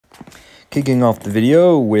Kicking off the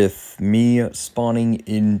video with me spawning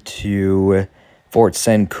into Fort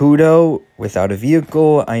Zancudo without a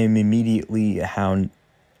vehicle. I am immediately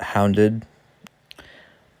hounded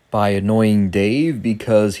by Annoying Dave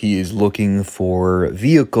because he is looking for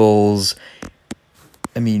vehicles.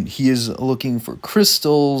 He is looking for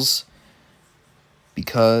crystals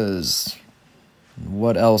because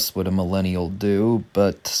what else would a millennial do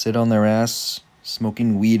but sit on their ass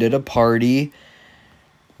smoking weed at a party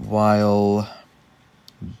while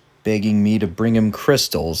begging me to bring him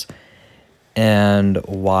crystals. And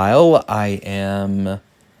while I am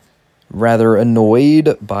rather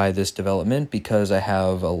annoyed by this development because I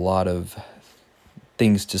have a lot of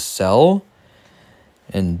things to sell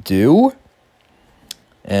and do,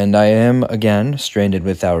 and I am again stranded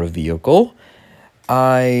without a vehicle,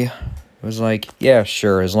 I was like, yeah,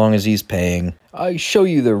 sure, as long as he's paying. I show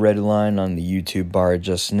you the red line on the YouTube bar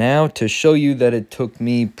just now to show you that it took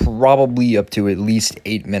me probably up to at least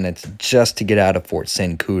 8 minutes just to get out of Fort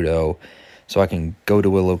Zancudo so I can go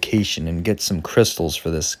to a location and get some crystals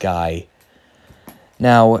for this guy.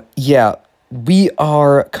 Now, yeah, we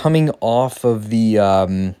are coming off of the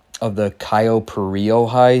Cayo Perillo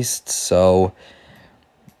heist, so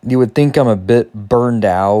you would think I'm a bit burned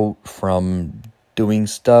out from doing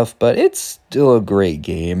stuff, but it's still a great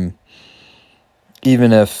game.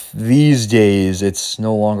 Even if these days it's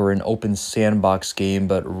no longer an open sandbox game,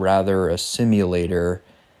 but rather a simulator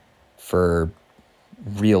for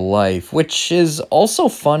real life, which is also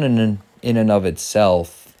fun in and of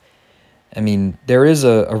itself. There is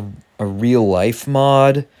a real life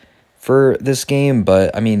mod for this game,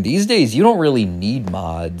 but these days you don't really need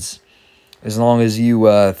mods as long as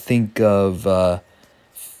you think of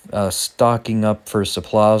stocking up for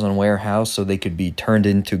supplies on warehouse so they could be turned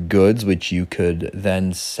into goods which you could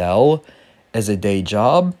then sell as a day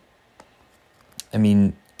job.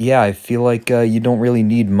 Yeah, I feel like you don't really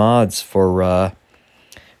need mods for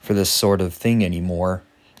this sort of thing anymore.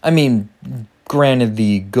 Granted,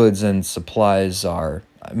 the goods and supplies are,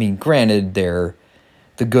 granted, the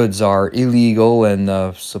goods are illegal and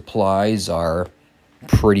the supplies are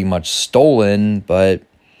pretty much stolen, but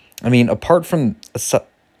apart from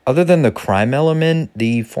other than the crime element,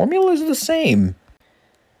 the formula is the same.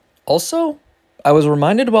 Also, I was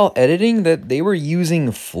reminded while editing that they were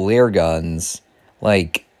using flare guns.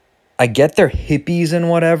 Like, I get they're hippies and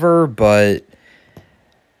whatever, but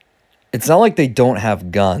it's not like they don't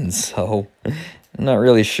have guns, so I'm not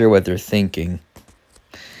really sure what they're thinking.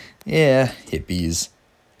 Yeah, hippies.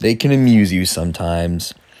 They can amuse you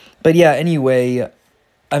sometimes. But yeah, anyway,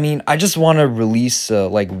 I just want to release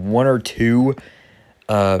like 1 or 2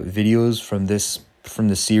 videos from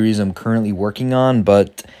the series I'm currently working on,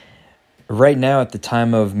 but right now at the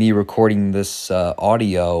time of me recording this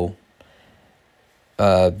audio,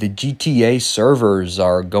 the GTA servers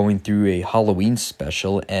are going through a Halloween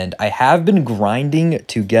special, and I have been grinding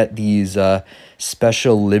to get these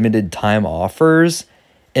special limited time offers,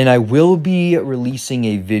 and I will be releasing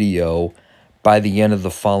a video by the end of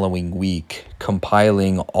the following week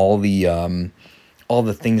compiling all the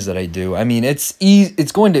things that I do.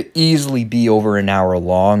 It's going to easily be over an hour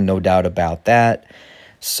long, no doubt about that.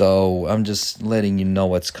 So I'm just letting you know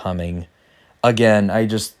what's coming. Again, I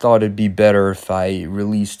just thought it'd be better if I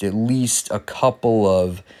released at least a couple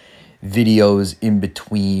of videos in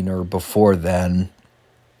between or before then.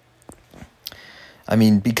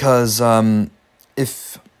 Because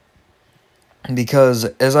as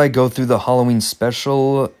I go through the Halloween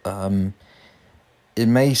special, it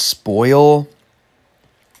may spoil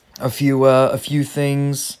a few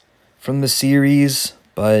things from the series,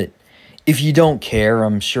 but if you don't care,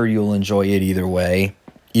 I'm sure you'll enjoy it either way,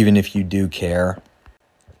 even if you do care.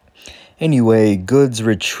 Anyway,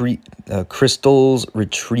 crystals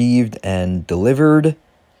retrieved and delivered.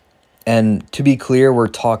 And to be clear, we're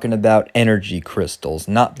talking about energy crystals,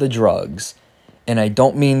 not the drugs. And I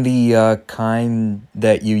don't mean the kind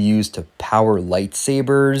that you use to power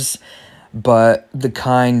lightsabers, but the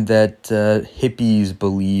kind that hippies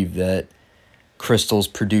believe that crystals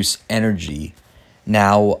produce energy.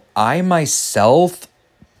 Now, I myself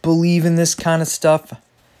believe in this kind of stuff.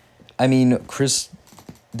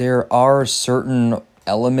 There are certain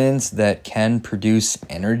elements that can produce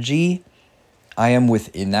energy. I am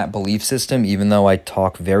within that belief system, even though I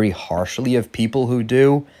talk very harshly of people who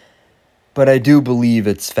do. But I do believe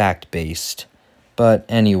it's fact-based. But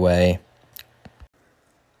anyway,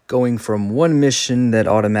 going from one mission that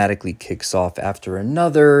automatically kicks off after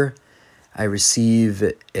another, I receive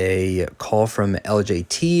a call from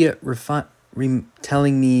LJT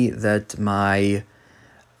telling me that my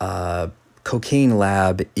cocaine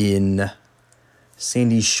lab in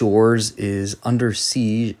Sandy Shores is under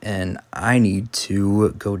siege, and I need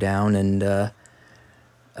to go down and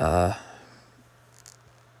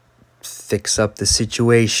fix up the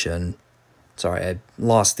situation. Sorry, I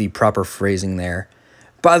lost the proper phrasing there.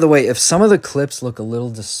 By the way, if some of the clips look a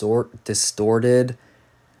little distorted,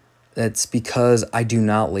 that's because I do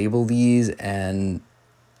not label these, and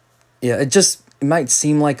yeah, it might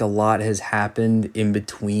seem like a lot has happened in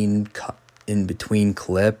between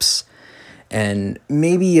clips, and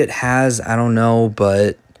maybe it has, I don't know,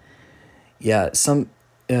 but yeah,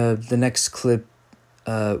 the next clip,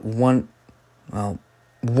 one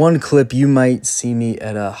clip you might see me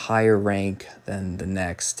at a higher rank than the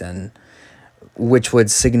next, and which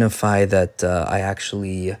would signify that I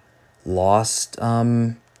actually lost.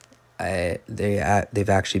 They've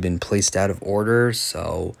actually been placed out of order.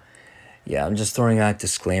 So yeah, I'm just throwing that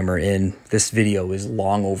disclaimer in. This video is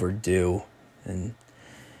long overdue, and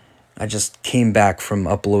I just came back from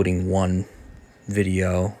uploading one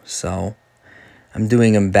video, so I'm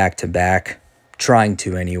doing them back to back, trying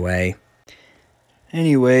to anyway.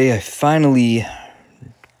 Anyway, I finally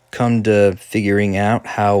come to figuring out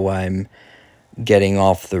how I'm getting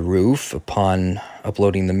off the roof upon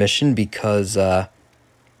uploading the mission, because the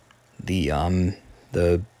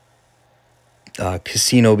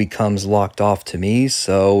casino becomes locked off to me,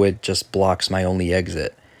 so it just blocks my only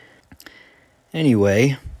exit.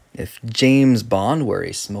 Anyway, if James Bond were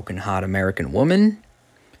a smoking hot American woman,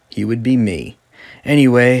 he would be me.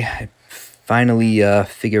 Anyway, I finally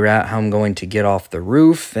figure out how I'm going to get off the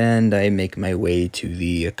roof, and I make my way to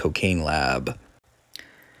the cocaine lab.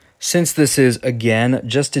 Since this is, again,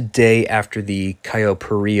 just a day after the Cayo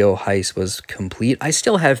Perico heist was complete, I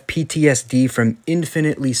still have PTSD from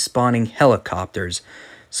infinitely spawning helicopters.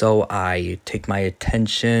 So I take my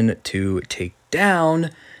attention to take down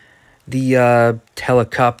the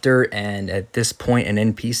helicopter, and at this point an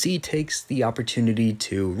NPC takes the opportunity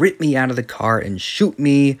to rip me out of the car and shoot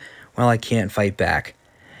me while I can't fight back.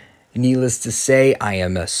 Needless to say, I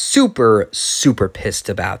am super pissed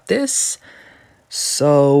about this.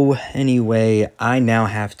 So anyway, I now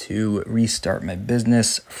have to restart my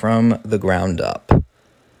business from the ground up.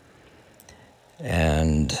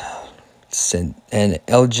 And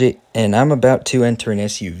I'm about to enter an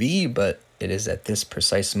SUV, but it is at this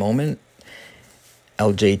precise moment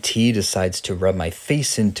LJT decides to rub my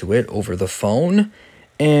face into it over the phone,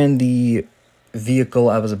 and the vehicle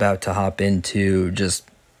I was about to hop into just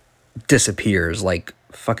disappears like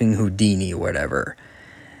fucking Houdini or whatever.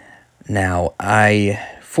 Now,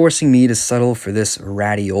 forcing me to settle for this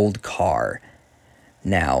ratty old car.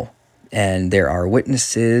 Now, and there are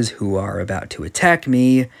witnesses who are about to attack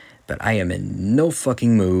me, but I am in no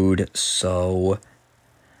fucking mood, so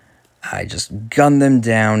I just gun them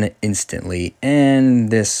down instantly, and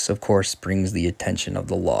this, of course, brings the attention of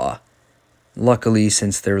the law. Luckily,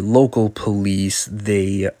 since they're local police,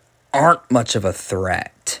 they aren't much of a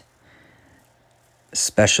threat.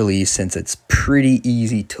 Especially since it's pretty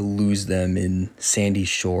easy to lose them in Sandy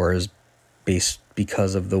Shores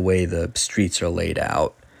because of the way the streets are laid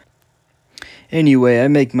out. Anyway, I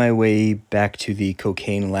make my way back to the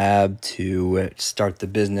cocaine lab to start the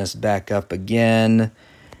business back up again,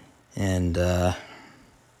 and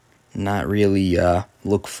not really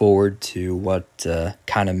look forward to what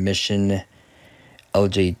kind of mission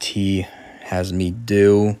LJT has me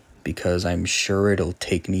do, because I'm sure it'll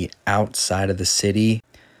take me outside of the city.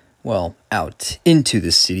 Well, out into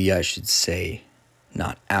the city, I should say,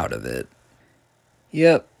 not out of it.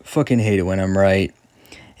 Yep, fucking hate it when I'm right.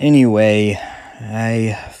 Anyway,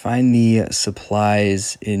 I find the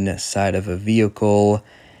supplies inside of a vehicle,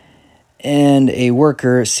 and a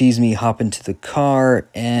worker sees me hop into the car,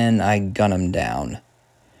 and I gun him down.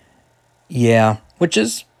 Yeah, which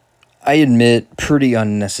is, I admit, pretty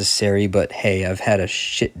unnecessary, but hey, I've had a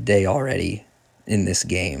shit day already in this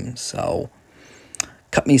game, so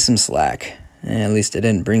cut me some slack. At least I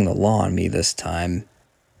didn't bring the law on me this time.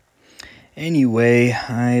 Anyway,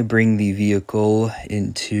 I bring the vehicle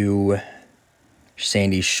into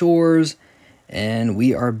Sandy Shores, and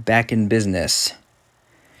we are back in business.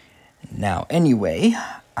 Now, anyway,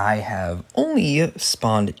 I have only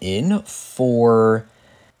spawned in for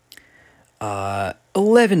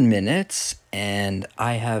 11 minutes, and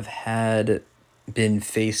I have been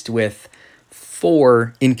faced with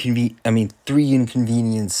three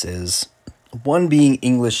inconveniences. One being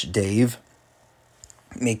English Dave,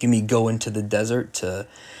 making me go into the desert to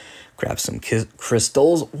grab some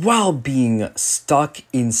crystals while being stuck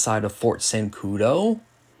inside of Fort Zancudo.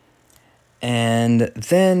 And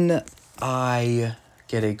then I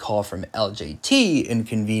get a call from LJT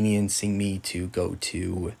inconveniencing me to go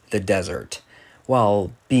to the desert.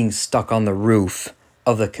 while being stuck on the roof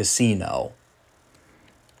of the casino,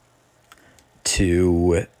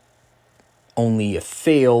 to only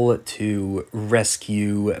fail to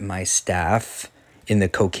rescue my staff in the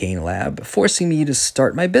cocaine lab, forcing me to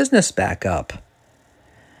start my business back up.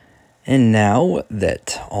 And now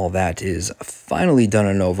that all that is finally done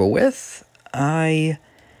and over with, I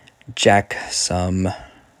jack some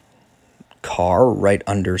car right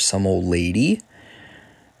under some old lady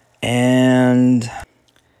and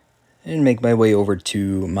make my way over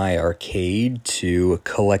to my arcade to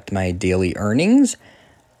collect my daily earnings.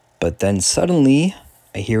 But then suddenly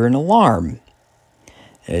I hear an alarm.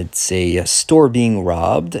 It's a store being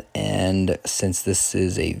robbed, and since this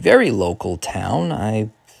is a very local town, I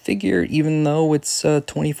figure even though it's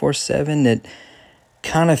 24/7, it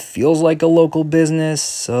kind of feels like a local business.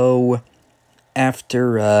 So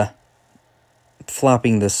after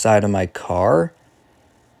flopping the side of my car,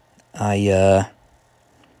 I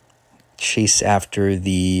chase after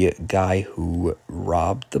the guy who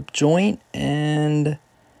robbed the joint, and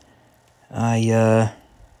I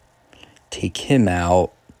take him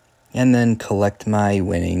out and then collect my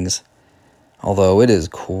winnings. Although it is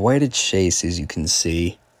quite a chase, as you can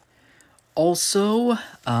see. Also,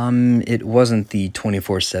 it wasn't the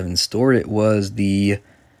 24/7 store, it was the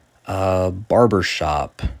barber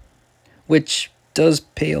shop, which does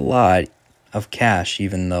pay a lot of cash,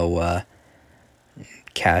 even though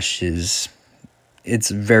cash it's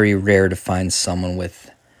very rare to find someone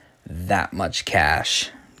with that much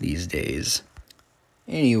cash these days.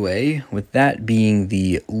 Anyway, with that being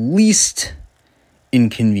the least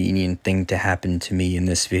inconvenient thing to happen to me in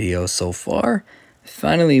this video so far, I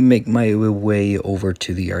finally make my way over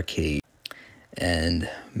to the arcade and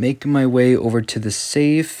make my way over to the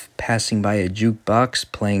safe, passing by a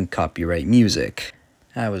jukebox playing copyright music.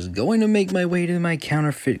 I was going to make my way to my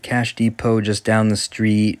counterfeit cash depot just down the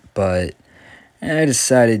street, but I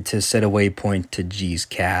decided to set a waypoint to G's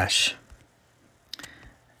Cash.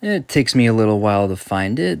 It takes me a little while to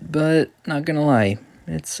find it, but not gonna lie,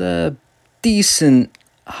 it's a decent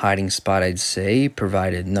hiding spot, I'd say,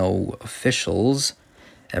 provided no officials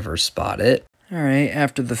ever spot it. Alright,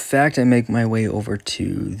 after the fact, I make my way over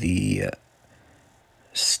to the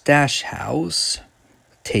stash house,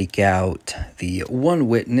 take out the one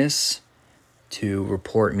witness to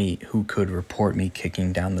report me, who could report me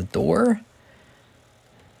kicking down the door,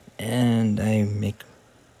 and I make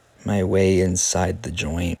my way inside the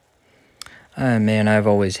joint. Man, I've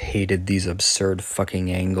always hated these absurd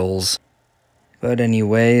fucking angles. But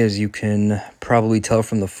anyway, as you can probably tell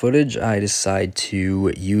from the footage, I decide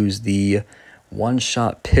to use the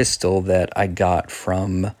one-shot pistol that I got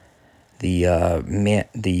from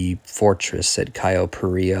the fortress at Cayo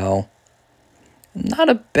Perico. Not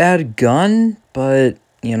a bad gun, but,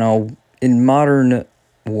 you know, in modern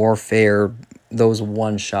warfare, those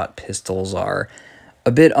one-shot pistols are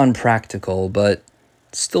a bit unpractical, but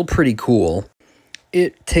still pretty cool.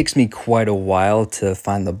 It takes me quite a while to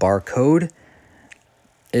find the barcode.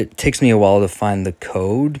 It takes me a while to find the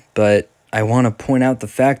code, but I want to point out the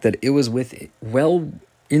fact that it was well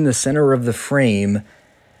in the center of the frame,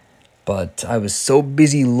 but I was so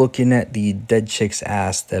busy looking at the dead chick's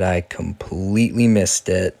ass that I completely missed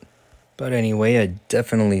it. But anyway, I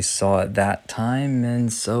definitely saw it that time,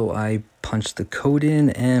 and so I punch the code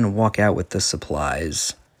in and walk out with the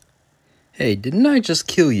supplies. Hey, didn't I just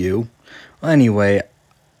kill you? Well, anyway,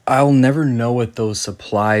 I'll never know what those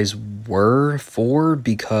supplies were for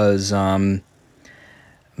because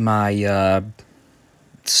my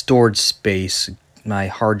storage space, my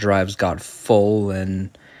hard drives got full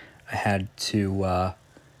and I had to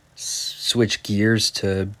switch gears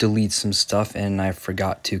to delete some stuff, and I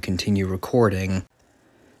forgot to continue recording.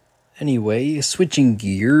 Anyway, switching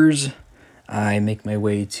gears, I make my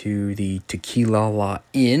way to the Tequila La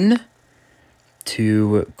Inn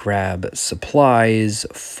to grab supplies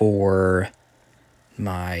for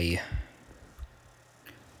my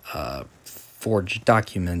forged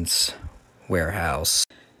documents warehouse.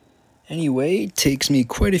 Anyway, it takes me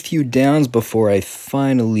quite a few downs before I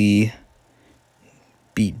finally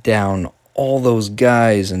beat down all those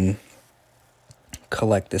guys and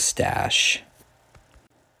collect the stash.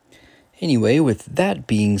 Anyway, with that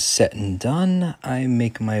being said and done, I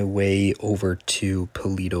make my way over to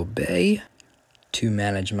Paleto Bay to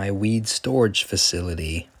manage my weed storage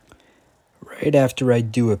facility. Right after I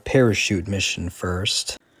do a parachute mission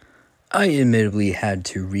first. I admittedly had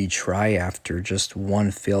to retry after just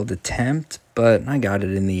one failed attempt, but I got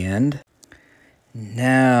it in the end.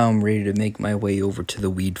 Now I'm ready to make my way over to the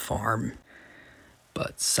weed farm.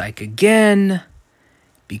 But psych again,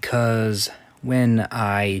 because when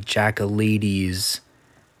I jack a lady's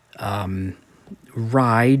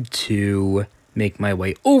ride to make my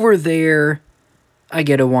way over there, I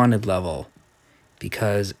get a wanted level.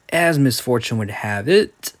 Because as misfortune would have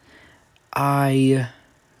it,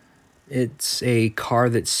 it's a car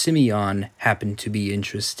that Simeon happened to be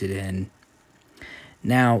interested in.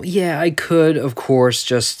 Now, yeah, I could, of course,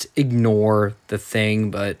 just ignore the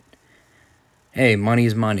thing, but hey,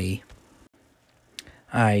 money's money.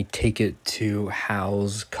 I take it to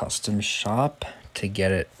Hal's custom shop to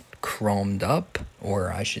get it chromed up,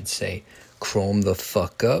 or I should say, chrome the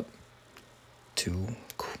fuck up,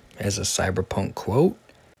 as a cyberpunk quote.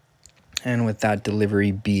 And with that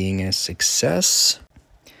delivery being a success,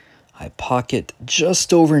 I pocket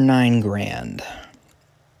just over $9,000.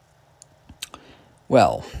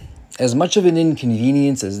 Well, as much of an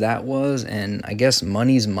inconvenience as that was, and I guess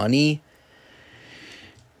money's money,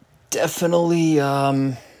 definitely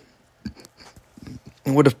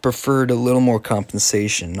would have preferred a little more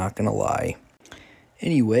compensation, not gonna lie.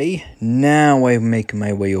 Anyway, now I make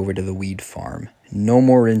my way over to the weed farm. No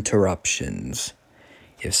more interruptions.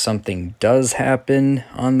 If something does happen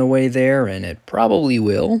on the way there, and it probably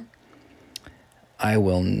will, I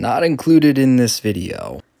will not include it in this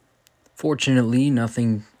video. Fortunately,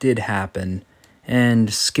 nothing did happen,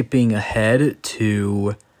 and skipping ahead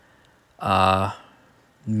to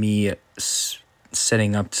me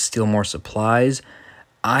setting up to steal more supplies,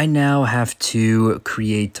 I now have to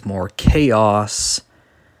create more chaos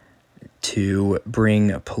to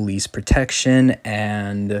bring police protection,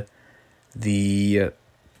 and the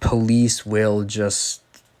police will just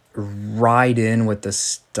ride in with the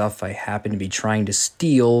stuff I happen to be trying to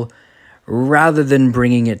steal rather than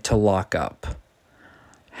bringing it to lock up.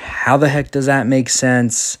 How the heck does that make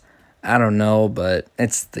sense? I don't know, but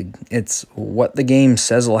it's what the game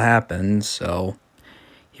says will happen, so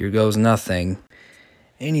here goes nothing.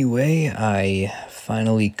 Anyway, I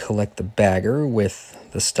finally collect the bagger with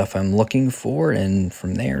the stuff I'm looking for, and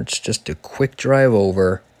from there it's just a quick drive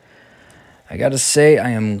over. I gotta say, I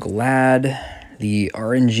am glad the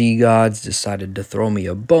RNG gods decided to throw me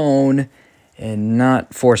a bone and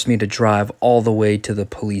not force me to drive all the way to the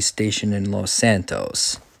police station in Los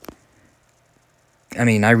Santos. I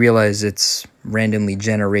mean, I realize it's randomly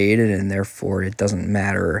generated and therefore it doesn't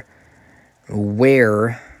matter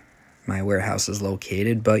where my warehouse is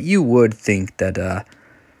located, but you would think that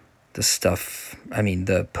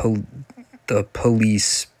the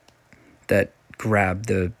police that grabbed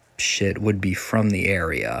the shit would be from the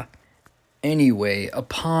area. Anyway,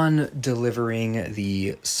 upon delivering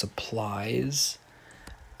the supplies,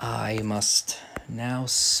 I must now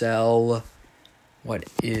sell what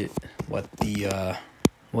is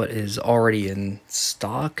already in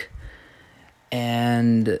stock,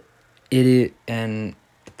 and the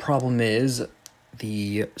problem is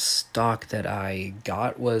the stock that I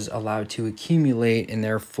got was allowed to accumulate, and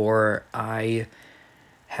therefore I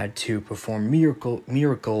had to perform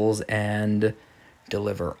miracles and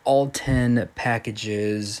deliver all 10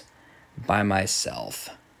 packages by myself.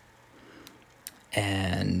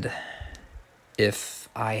 And if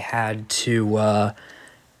I had to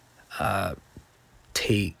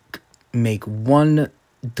make one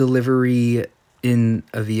delivery in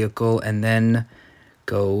a vehicle and then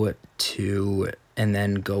go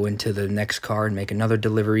into the next car and make another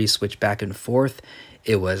delivery, switch back and forth,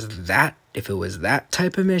 if it was that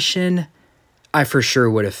type of mission, I for sure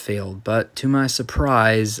would have failed. But to my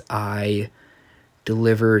surprise, I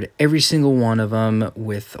delivered every single one of them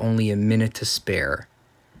with only a minute to spare.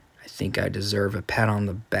 I think I deserve a pat on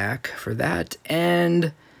the back for that,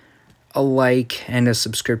 and a like and a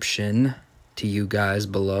subscription to you guys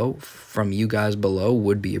below, from you guys below,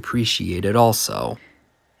 would be appreciated also.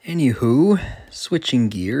 Anywho, switching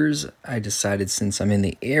gears, I decided since I'm in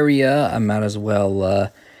the area, I might as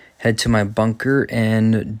well head to my bunker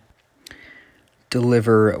and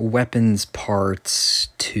deliver weapons parts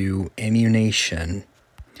to ammunition.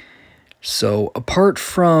 So, apart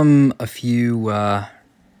from a few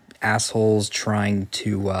assholes trying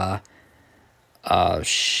to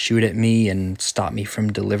shoot at me and stop me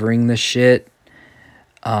from delivering the shit,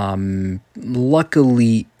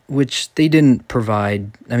 luckily, which they didn't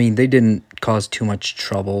provide, I mean, they didn't cause too much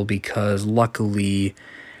trouble because luckily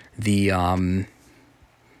the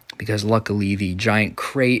giant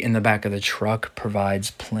crate in the back of the truck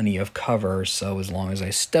provides plenty of cover, so as long as I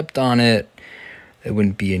stepped on it, it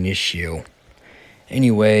wouldn't be an issue.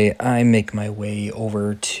 Anyway, I make my way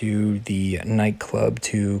over to the nightclub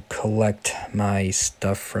to collect my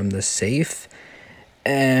stuff from the safe,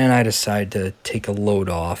 and I decide to take a load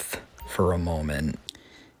off for a moment.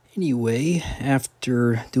 Anyway,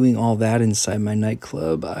 after doing all that inside my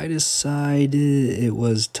nightclub, I decided it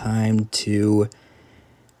was time to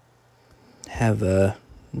have a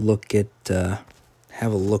look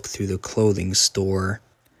through the clothing store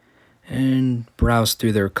and browse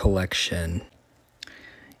through their collection.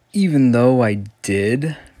 Even though I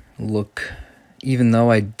did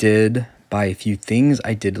buy a few things,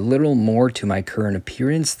 I did a little more to my current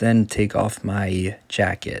appearance than take off my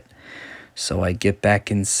jacket. So I get back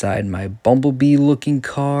inside my Bumblebee looking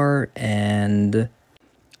car and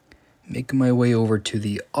make my way over to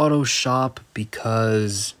the auto shop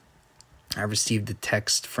because I received a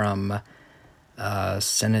text from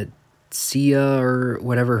Senetia or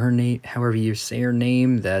whatever her name, however you say her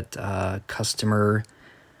name, that a customer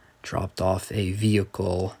dropped off a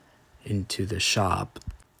vehicle into the shop.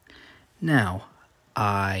 Now,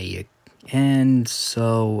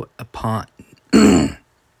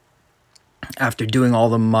 after doing all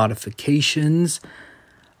the modifications,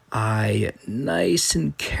 I nice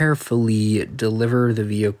and carefully deliver the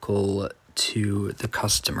vehicle to the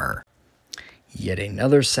customer. Yet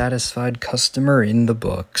another satisfied customer in the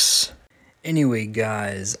books. Anyway,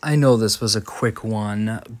 guys, I know this was a quick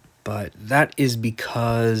one, but that is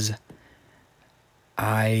because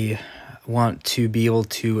I want to be able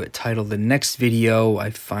to title the next video, I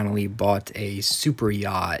finally bought a super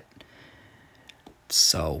yacht.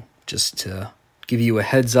 So, just to give you a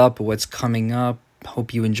heads up of what's coming up.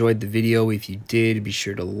 Hope you enjoyed the video. If you did, be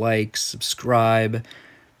sure to like, subscribe,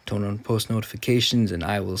 turn on post notifications, and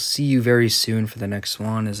I will see you very soon for the next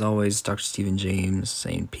one. As always, Dr. Stephen James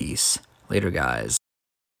saying peace. Later, guys.